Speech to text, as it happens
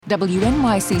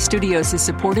WNYC Studios is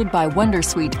supported by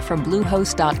Wondersuite from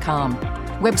Bluehost.com.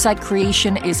 Website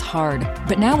creation is hard,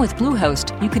 but now with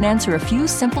Bluehost, you can answer a few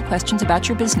simple questions about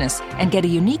your business and get a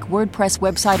unique WordPress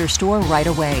website or store right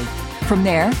away. From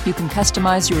there, you can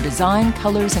customize your design,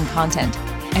 colors, and content.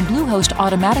 And Bluehost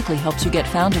automatically helps you get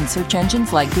found in search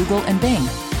engines like Google and Bing.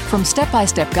 From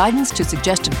step-by-step guidance to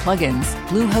suggested plugins,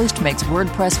 Bluehost makes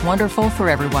WordPress wonderful for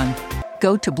everyone.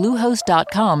 Go to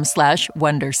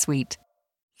bluehost.com/wondersuite.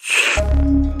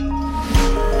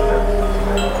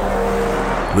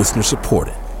 Listener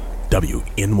supported.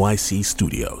 WNYC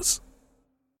Studios.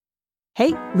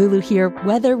 Hey, Lulu here.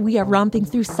 Whether we are romping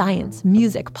through science,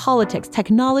 music, politics,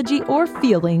 technology, or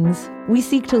feelings, we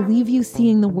seek to leave you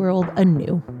seeing the world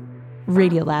anew.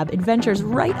 Radiolab adventures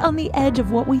right on the edge of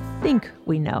what we think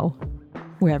we know.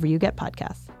 Wherever you get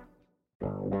podcasts.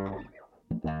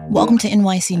 Welcome to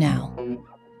NYC Now,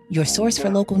 your source for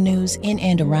local news in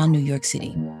and around New York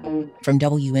City. From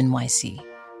WNYC.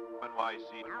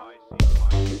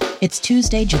 It's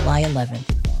Tuesday, July 11th.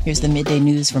 Here's the midday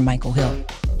news from Michael Hill.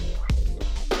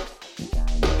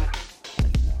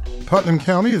 Putnam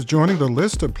County is joining the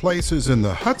list of places in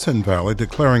the Hudson Valley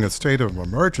declaring a state of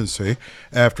emergency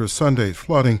after Sunday's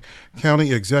flooding.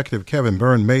 County Executive Kevin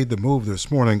Byrne made the move this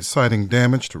morning, citing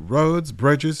damage to roads,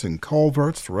 bridges, and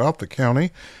culverts throughout the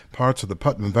county. Parts of the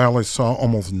Putnam Valley saw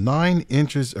almost 9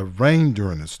 inches of rain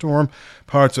during the storm.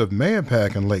 Parts of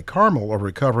Mahopac and Lake Carmel are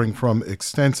recovering from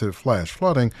extensive flash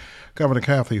flooding. Governor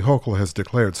Kathy Hochul has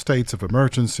declared states of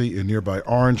emergency in nearby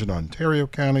Orange and Ontario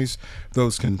counties.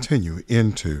 Those continue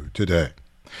into today.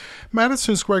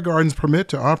 Madison Square Garden's permit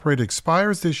to operate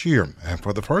expires this year, and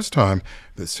for the first time,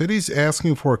 the city's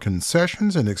asking for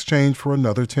concessions in exchange for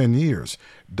another 10 years.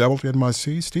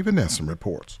 WNYC Stephen Nesson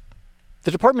reports.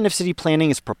 The Department of City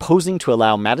Planning is proposing to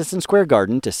allow Madison Square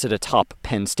Garden to sit atop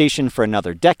Penn Station for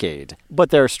another decade, but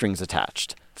there are strings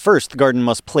attached. First, the garden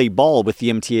must play ball with the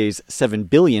MTA's $7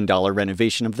 billion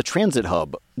renovation of the transit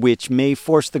hub, which may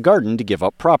force the garden to give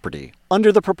up property.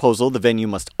 Under the proposal, the venue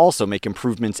must also make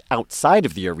improvements outside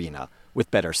of the arena,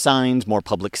 with better signs, more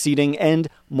public seating, and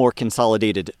more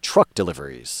consolidated truck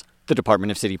deliveries. The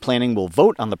Department of City Planning will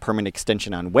vote on the permit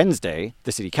extension on Wednesday.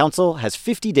 The City Council has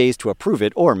 50 days to approve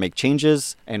it or make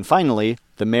changes. And finally,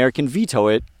 the mayor can veto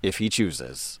it if he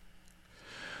chooses.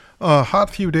 A hot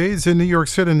few days in New York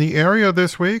City and the area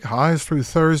this week. Highs through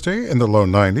Thursday in the low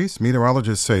 90s.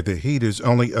 Meteorologists say the heat is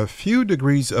only a few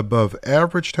degrees above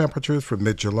average temperatures for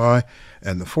mid-July,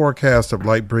 and the forecast of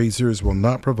light breezes will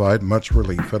not provide much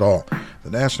relief at all. The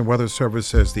National Weather Service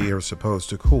says the air is supposed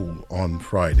to cool on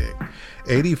Friday.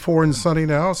 84 and sunny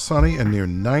now, sunny and near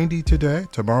 90 today.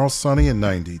 Tomorrow, sunny and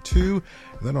 92.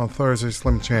 And then on Thursday,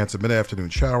 slim chance of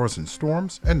mid-afternoon showers and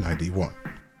storms and 91.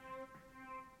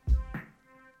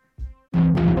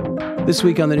 This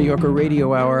week on the New Yorker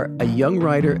Radio Hour, a young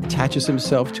writer attaches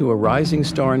himself to a rising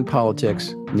star in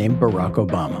politics named Barack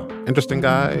Obama. Interesting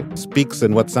guy, speaks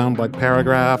in what sound like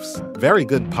paragraphs. Very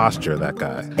good posture, that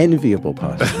guy. Enviable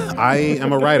posture. I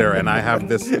am a writer, and I have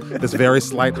this very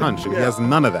slight hunch, and he has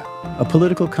none of that. A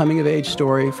political coming-of-age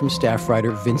story from staff writer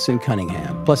Vincent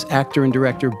Cunningham, plus actor and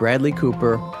director Bradley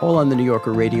Cooper, all on the New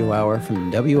Yorker Radio Hour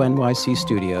from WNYC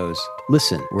Studios.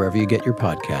 Listen wherever you get your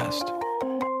podcast.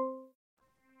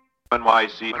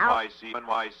 NYC.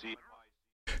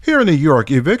 Here in New York,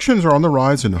 evictions are on the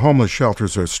rise and homeless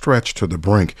shelters are stretched to the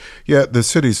brink. Yet the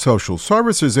city's social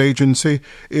services agency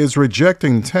is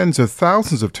rejecting tens of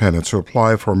thousands of tenants who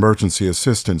apply for emergency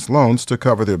assistance loans to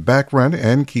cover their back rent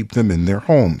and keep them in their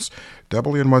homes.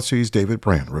 WNYC's David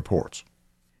Brandt reports.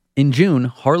 In June,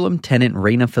 Harlem tenant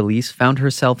Raina Felice found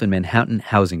herself in Manhattan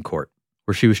Housing Court,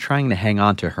 where she was trying to hang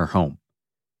on to her home.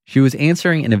 She was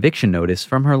answering an eviction notice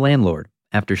from her landlord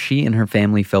after she and her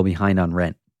family fell behind on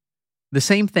rent. The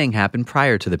same thing happened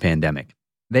prior to the pandemic.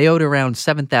 They owed around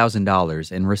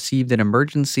 $7,000 and received an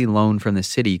emergency loan from the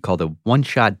city called a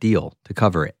one-shot deal to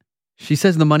cover it. She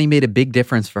says the money made a big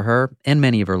difference for her and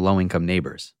many of her low-income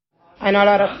neighbors. I know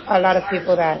a lot of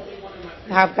people that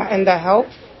have gotten the help,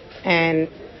 and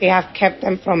it have kept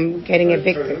them from getting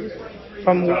evicted,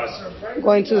 from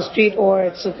going to the street or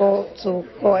to go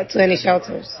to any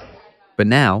shelters. But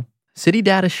now, city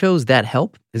data shows that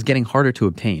help is getting harder to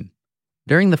obtain.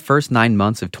 During the first 9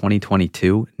 months of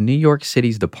 2022, New York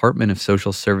City's Department of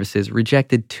Social Services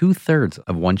rejected 2/3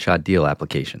 of one-shot deal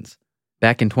applications.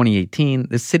 Back in 2018,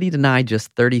 the city denied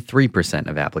just 33%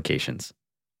 of applications.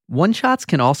 One-shots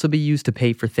can also be used to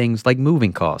pay for things like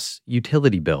moving costs,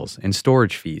 utility bills, and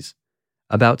storage fees.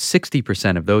 About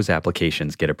 60% of those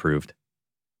applications get approved.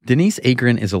 Denise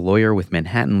Agron is a lawyer with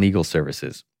Manhattan Legal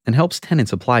Services and helps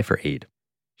tenants apply for aid.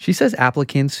 She says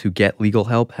applicants who get legal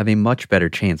help have a much better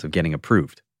chance of getting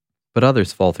approved, but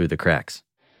others fall through the cracks.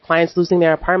 Clients losing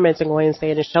their apartments and going and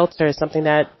staying in a shelter is something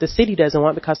that the city doesn't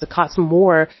want because it costs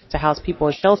more to house people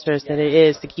in shelters than it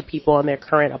is to keep people in their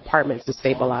current apartments to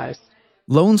stabilize.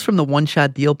 Loans from the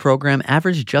One-Shot Deal program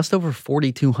averaged just over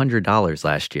 $4,200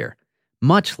 last year,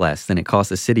 much less than it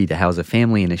costs a city to house a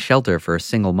family in a shelter for a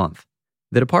single month.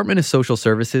 The Department of Social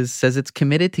Services says it's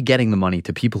committed to getting the money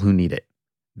to people who need it.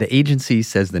 The agency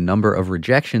says the number of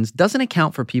rejections doesn't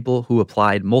account for people who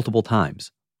applied multiple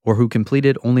times or who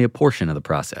completed only a portion of the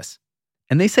process.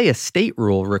 And they say a state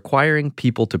rule requiring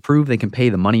people to prove they can pay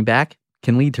the money back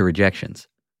can lead to rejections.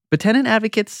 But tenant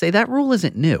advocates say that rule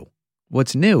isn't new.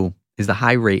 What's new is the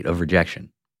high rate of rejection.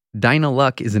 Dinah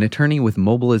Luck is an attorney with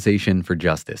Mobilization for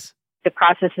Justice. The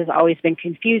process has always been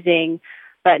confusing,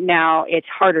 but now it's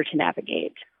harder to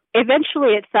navigate.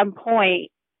 Eventually, at some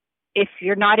point, if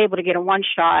you're not able to get a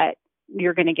one-shot,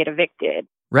 you're going to get evicted.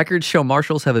 Records show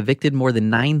marshals have evicted more than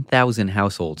 9,000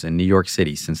 households in New York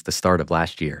City since the start of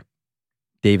last year.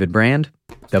 David Brand,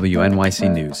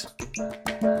 WNYC News.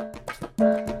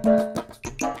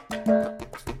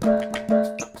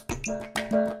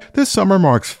 This summer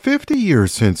marks 50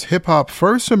 years since hip-hop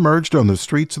first emerged on the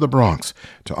streets of the Bronx.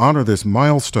 To honor this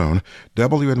milestone,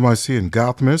 WNYC and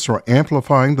Gothamist are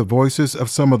amplifying the voices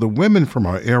of some of the women from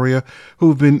our area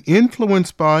who've been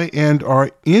influenced by and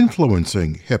are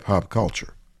influencing hip-hop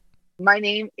culture. My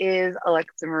name is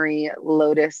Alexa Marie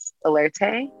Lotus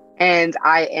Alerte, and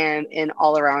I am an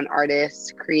all-around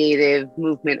artist, creative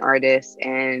movement artist,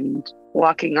 and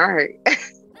walking art.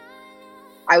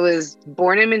 I was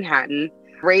born in Manhattan,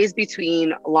 raised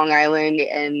between Long Island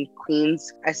and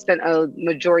Queens. I spent a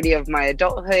majority of my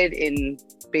adulthood in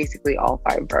basically all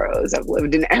 5 boroughs. I've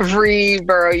lived in every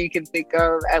borough you can think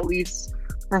of, at least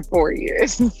for 4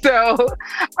 years. So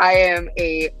I am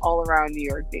a all-around New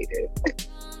York native.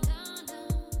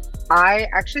 I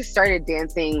actually started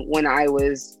dancing when I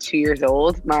was 2 years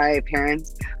old. My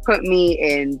parents put me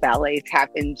in ballet, tap,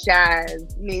 and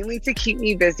jazz, mainly to keep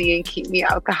me busy and keep me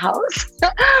out the house.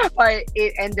 But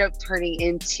it ended up turning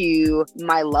into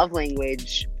my love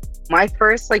language. My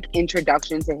first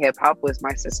introduction to hip hop was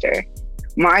my sister.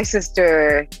 My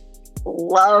sister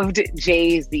loved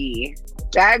Jay-Z.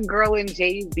 That girl and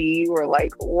Jay-Z were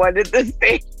one and the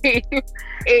same.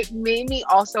 It made me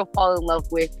also fall in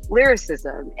love with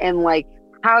lyricism and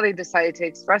how they decided to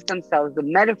express themselves, the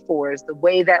metaphors, the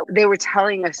way that they were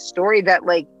telling a story that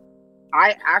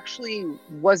I actually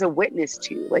was a witness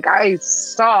to. I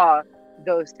saw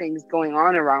those things going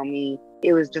on around me.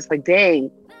 It was just dang,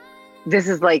 this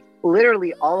is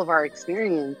literally all of our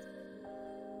experience.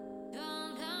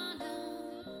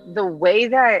 The way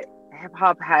that hip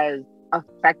hop has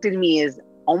affected me is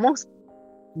almost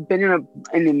been an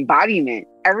embodiment.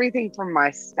 Everything from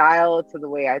my style to the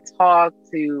way I talk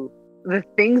to the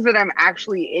things that I'm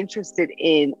actually interested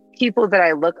in, people that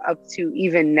I look up to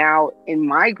even now in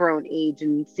my grown age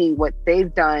and seeing what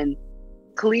they've done.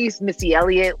 Khalees, Missy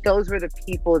Elliott, those were the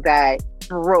people that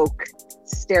broke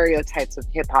stereotypes of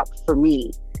hip hop for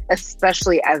me,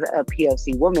 especially as a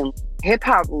POC woman. Hip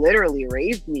hop literally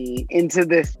raised me into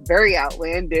this very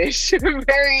outlandish,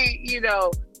 very,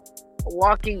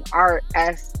 walking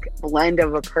art-esque blend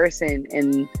of a person.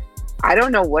 And I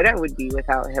don't know what I would be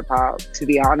without hip hop, to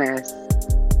be honest.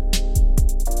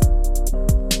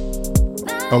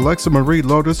 Alexa Marie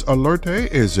Lotus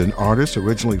Alerte is an artist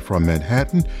originally from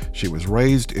Manhattan. She was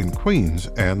raised in Queens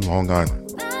and Long Island.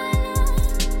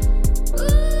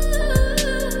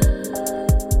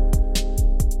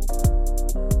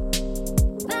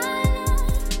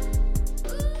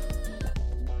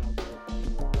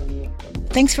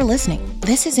 Thanks for listening.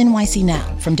 This is NYC Now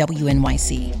from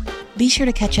WNYC. Be sure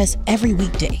to catch us every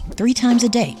weekday, 3 times a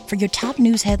day for your top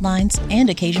news headlines and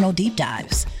occasional deep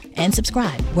dives. And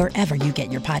subscribe wherever you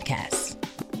get your podcasts.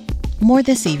 More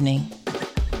this evening.